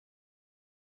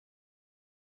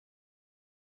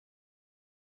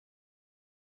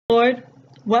Lord,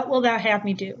 what wilt thou have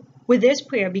me do? With this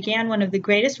prayer began one of the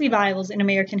greatest revivals in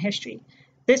American history.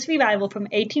 This revival from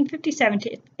 1857 to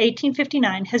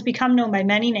 1859 has become known by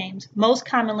many names, most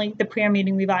commonly the Prayer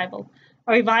Meeting Revival.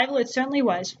 A revival it certainly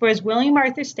was, for as William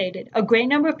Arthur stated, a great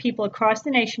number of people across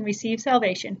the nation received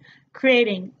salvation,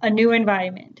 creating a new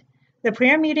environment. The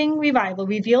Prayer Meeting Revival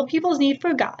revealed people's need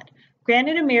for God,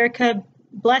 granted America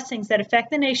blessings that affect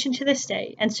the nation to this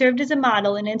day, and served as a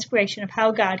model and inspiration of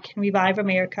how God can revive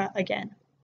America again.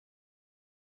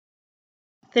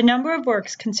 The number of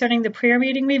works concerning the Prayer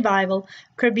Meeting Revival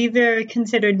could be either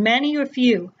considered many or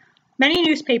few. Many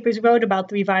newspapers wrote about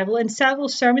the revival, and several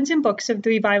sermons and books of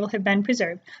the revival have been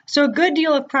preserved, so a good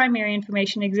deal of primary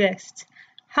information exists.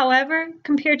 However,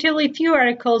 comparatively few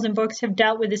articles and books have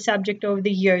dealt with the subject over the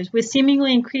years, with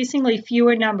seemingly increasingly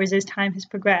fewer numbers as time has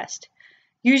progressed.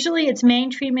 Usually its main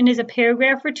treatment is a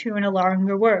paragraph or two in a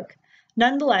longer work.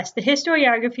 Nonetheless, the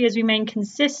historiography has remained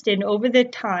consistent over the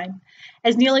time,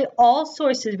 as nearly all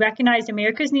sources recognized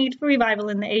America's need for revival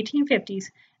in the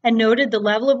 1850s and noted the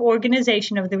level of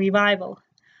organization of the revival.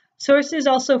 Sources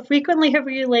also frequently have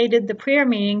related the prayer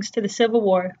meetings to the Civil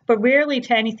War, but rarely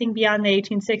to anything beyond the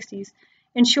 1860s.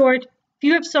 In short,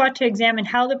 few have sought to examine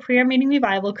how the prayer meeting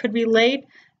revival could relate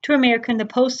to America in the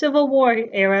post-Civil War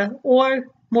era, or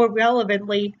more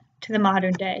relevantly, to the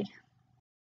modern day.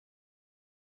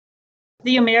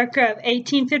 The America of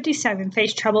 1857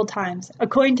 faced troubled times.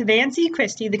 According to Vance E.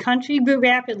 Christie, the country grew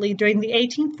rapidly during the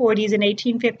 1840s and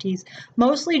 1850s,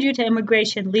 mostly due to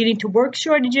immigration, leading to work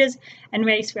shortages and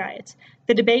race riots.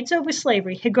 The debates over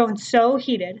slavery had grown so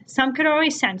heated, some could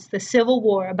already sense the Civil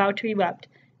War about to erupt.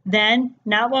 Then,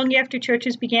 not long after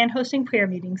churches began hosting prayer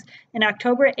meetings, in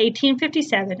October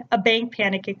 1857, a bank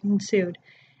panic ensued.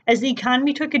 As the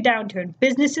economy took a downturn,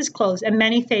 businesses closed and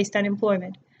many faced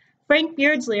unemployment. Frank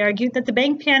Beardsley argued that the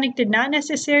bank panic did not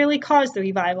necessarily cause the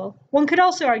revival. One could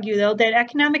also argue, though, that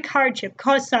economic hardship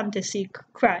caused some to seek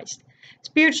Christ.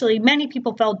 Spiritually, many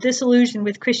people felt disillusioned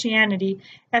with Christianity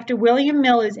after William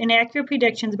Miller's inaccurate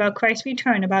predictions about Christ's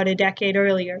return about a decade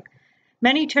earlier.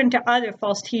 Many turned to other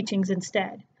false teachings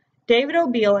instead. David O.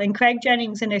 Beale and Craig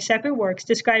Jennings in their separate works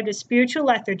described a spiritual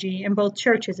lethargy in both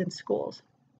churches and schools.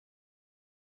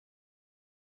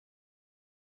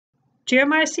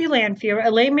 Jeremiah C. Lanphier,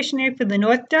 a lay missionary for the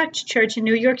North Dutch Church in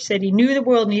New York City, knew the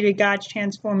world needed God's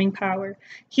transforming power.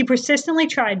 He persistently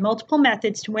tried multiple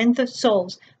methods to win the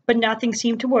souls, but nothing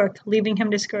seemed to work, leaving him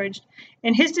discouraged.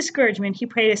 In his discouragement, he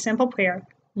prayed a simple prayer,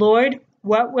 "Lord,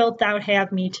 what wilt thou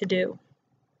have me to do?"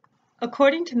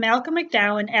 According to Malcolm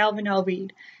McDowell and Alvin L.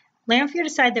 Reed, Lanphier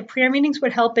decided that prayer meetings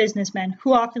would help businessmen,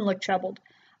 who often looked troubled.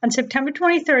 On September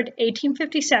 23,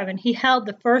 1857, he held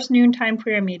the first noontime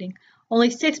prayer meeting. Only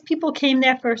 6 people came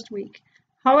that first week.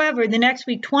 However, the next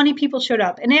week, 20 people showed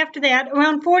up, and after that,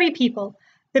 around 40 people.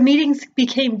 The meetings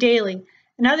became daily,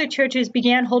 and other churches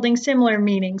began holding similar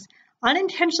meetings.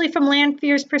 Unintentionally from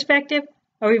Lanphier's perspective,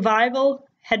 a revival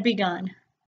had begun.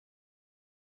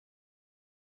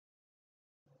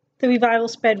 The revival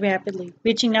spread rapidly,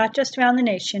 reaching not just around the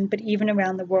nation, but even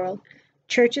around the world.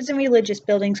 Churches and religious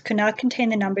buildings could not contain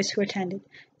the numbers who attended.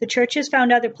 The churches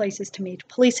found other places to meet,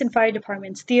 police and fire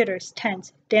departments, theaters,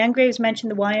 tents. Dan Graves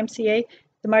mentioned the YMCA.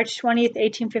 The March 20,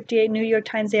 1858 New York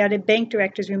Times added bank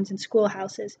directors' rooms and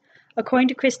schoolhouses. According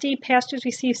to Christie, pastors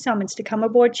received summons to come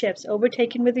aboard ships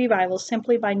overtaken with revivals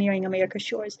simply by nearing America's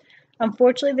shores.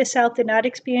 Unfortunately, the South did not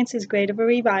experience as great of a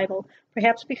revival,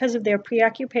 perhaps because of their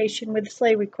preoccupation with the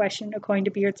slavery question, according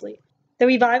to Beardsley. The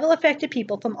revival affected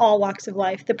people from all walks of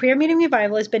life. The prayer meeting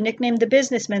revival has been nicknamed the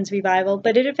businessmen's revival,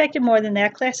 but it affected more than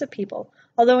that class of people,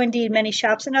 although indeed many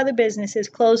shops and other businesses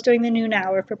closed during the noon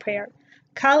hour for prayer.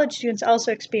 College students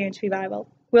also experienced revival.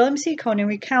 William C. Conan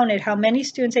recounted how many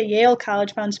students at Yale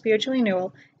College found spiritual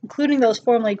renewal, including those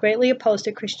formerly greatly opposed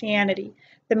to Christianity.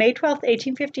 The May 12,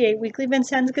 1858 Weekly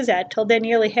Vincennes Gazette told that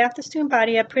nearly half the student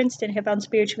body at Princeton had found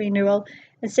spiritual renewal,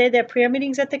 and said that prayer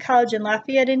meetings at the college in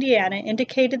Lafayette, Indiana,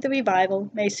 indicated the revival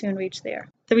may soon reach there.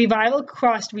 The revival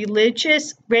crossed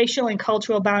religious, racial, and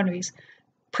cultural boundaries.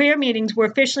 Prayer meetings were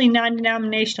officially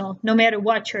non-denominational, no matter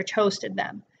what church hosted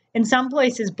them. In some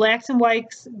places, blacks and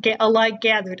whites alike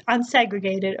gathered,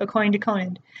 unsegregated, according to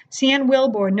Conant. C.N.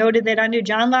 Wilbur noted that under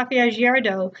John Lafayette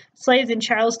Girardot, slaves in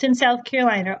Charleston, South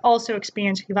Carolina, also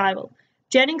experienced revival.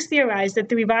 Jennings theorized that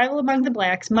the revival among the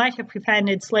blacks might have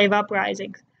prevented slave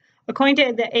uprisings. According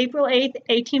to the April 8,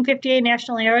 1858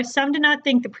 National Era, some did not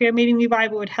think the prayer meeting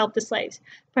revival would help the slaves.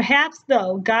 Perhaps,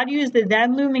 though, God used the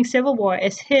then-looming Civil War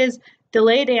as his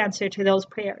delayed answer to those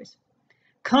prayers.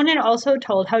 Conan also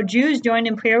told how Jews joined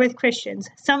in prayer with Christians,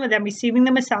 some of them receiving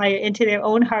the Messiah into their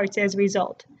own hearts as a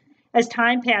result. As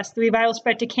time passed, the revival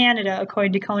spread to Canada,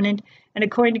 according to Conant, and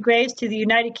according to Graves, to the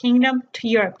United Kingdom, to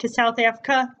Europe, to South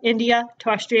Africa, India, to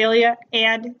Australia,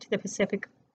 and to the Pacific.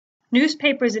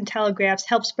 Newspapers and telegraphs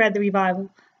helped spread the revival.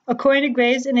 According to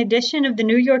Graves, an edition of the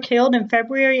New York Herald in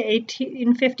February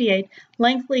 1858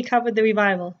 lengthily covered the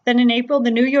revival. Then in April,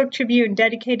 the New York Tribune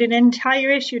dedicated an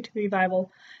entire issue to the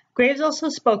revival. Graves also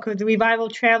spoke of the revival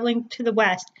traveling to the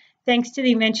West, thanks to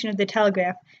the invention of the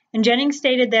telegraph. And Jennings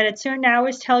stated that at certain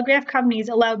hours, telegraph companies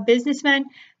allowed businessmen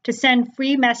to send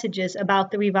free messages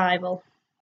about the revival.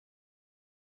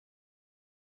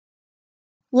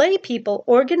 Lay people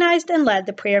organized and led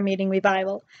the prayer meeting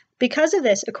revival. Because of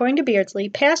this, according to Beardsley,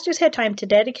 pastors had time to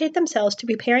dedicate themselves to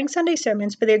preparing Sunday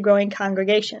sermons for their growing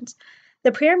congregations.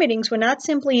 The prayer meetings were not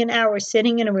simply an hour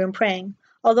sitting in a room praying.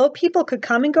 Although people could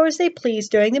come and go as they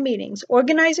pleased during the meetings,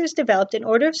 organizers developed an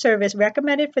order of service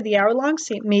recommended for the hour-long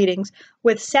meetings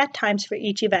with set times for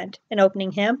each event: an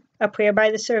opening hymn, a prayer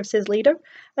by the service's leader,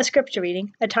 a scripture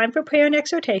reading, a time for prayer and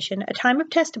exhortation, a time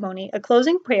of testimony, a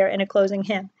closing prayer, and a closing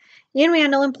hymn. Ian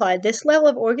Randall implied this level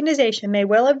of organization may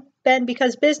well have been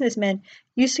because businessmen,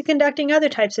 used to conducting other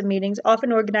types of meetings,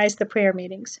 often organized the prayer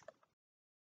meetings.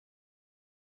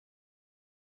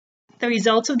 The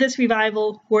results of this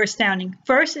revival were astounding.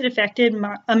 First, it affected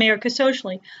America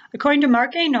socially. According to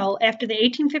Mark A. Knoll, after the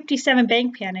 1857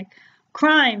 bank panic,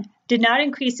 crime did not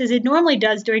increase as it normally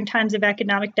does during times of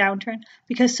economic downturn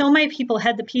because so many people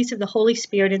had the peace of the Holy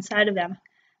Spirit inside of them.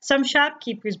 Some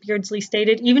shopkeepers, Beardsley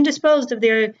stated, even disposed of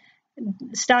their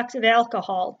stocks of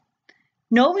alcohol.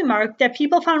 Knoll remarked that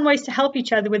people found ways to help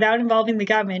each other without involving the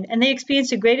government, and they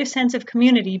experienced a greater sense of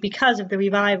community because of the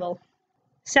revival.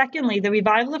 Secondly, the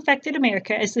revival affected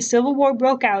America as the Civil War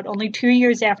broke out only 2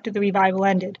 years after the revival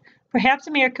ended. Perhaps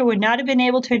America would not have been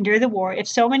able to endure the war if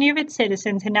so many of its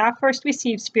citizens had not first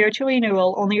received spiritual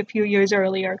renewal only a few years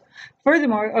earlier.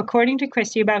 Furthermore, according to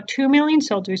Christie, about 2 million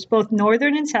soldiers, both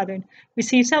Northern and Southern,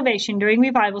 received salvation during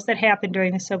revivals that happened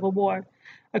during the Civil War.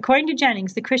 According to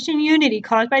Jennings, the Christian unity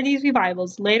caused by these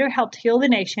revivals later helped heal the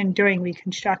nation during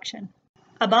Reconstruction.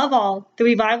 Above all, the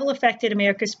revival affected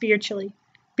America spiritually.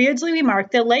 Beardsley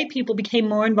remarked that lay people became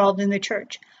more involved in the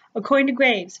church. According to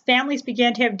Graves, families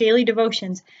began to have daily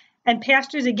devotions, and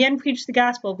pastors again preached the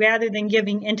gospel rather than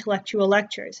giving intellectual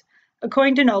lectures.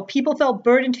 According to Knoll, people felt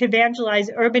burdened to evangelize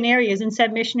urban areas and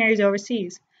send missionaries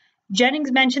overseas.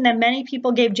 Jennings mentioned that many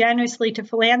people gave generously to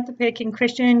philanthropic and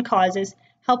Christian causes,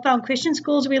 helped found Christian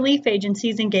schools, relief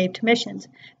agencies, and gave to missions.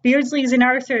 Beardsley's and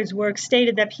Arthur's work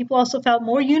stated that people also felt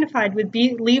more unified with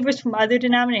believers from other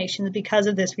denominations because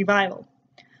of this revival.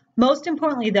 Most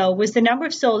importantly, though, was the number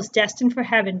of souls destined for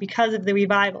heaven because of the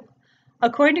revival.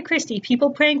 According to Christie,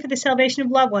 people praying for the salvation of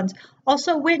loved ones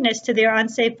also witnessed to their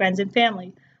unsaved friends and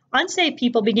family. Unsaved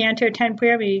people began to attend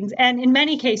prayer meetings and, in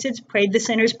many cases, prayed the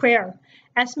sinner's prayer.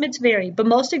 Estimates vary, but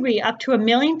most agree up to 1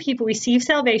 million people received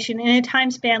salvation in a time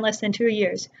span less than 2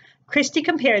 years. Christie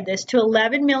compared this to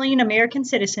 11 million American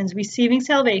citizens receiving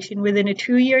salvation within a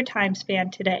 2-year time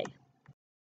span today.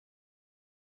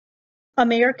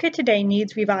 America today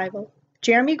needs revival.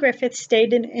 Jeremy Griffith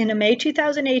stated in a May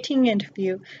 2018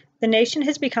 interview, "The nation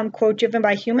has become, quote, driven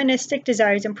by humanistic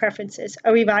desires and preferences.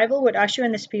 A revival would usher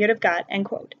in the Spirit of God," end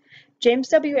quote. James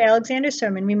W. Alexander's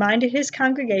sermon reminded his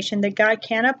congregation that God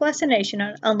cannot bless a nation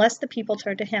unless the people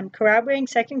turn to him, corroborating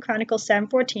 2 Chronicles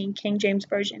 7:14, King James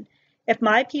Version. "If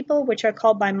my people, which are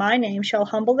called by my name, shall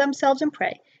humble themselves and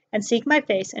pray, and seek my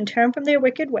face, and turn from their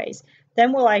wicked ways,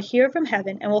 then will I hear from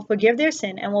heaven, and will forgive their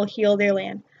sin, and will heal their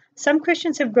land." Some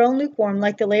Christians have grown lukewarm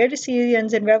like the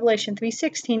Laodiceans in Revelation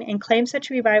 3:16 and claim such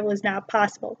a revival is not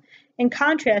possible. In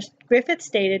contrast, Griffith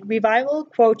stated, revival,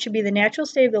 quote, should be the natural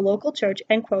state of the local church,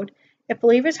 end quote, if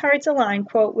believers' hearts align,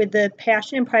 quote, with the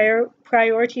passion and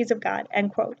priorities of God,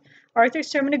 end quote. Arthur's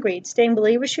sermon agreed, stating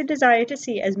believers should desire to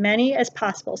see as many as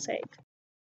possible saved.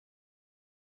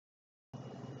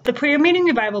 The prayer meeting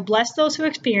revival blessed those who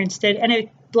experienced it, and it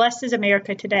blesses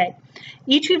America today.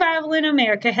 Each revival in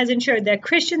America has ensured that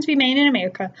Christians remain in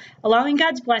America, allowing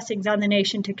God's blessings on the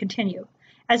nation to continue.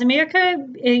 As America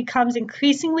becomes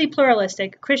increasingly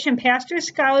pluralistic, Christian pastors,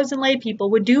 scholars, and lay people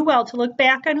would do well to look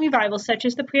back on revivals such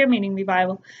as the prayer meeting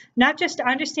revival, not just to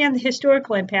understand the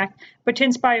historical impact, but to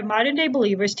inspire modern-day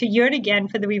believers to yearn again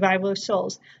for the revival of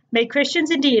souls. May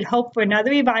Christians indeed hope for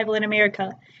another revival in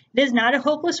America. It is not a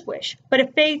hopeless wish, but a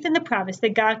faith in the promise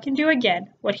that God can do again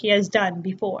what he has done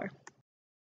before.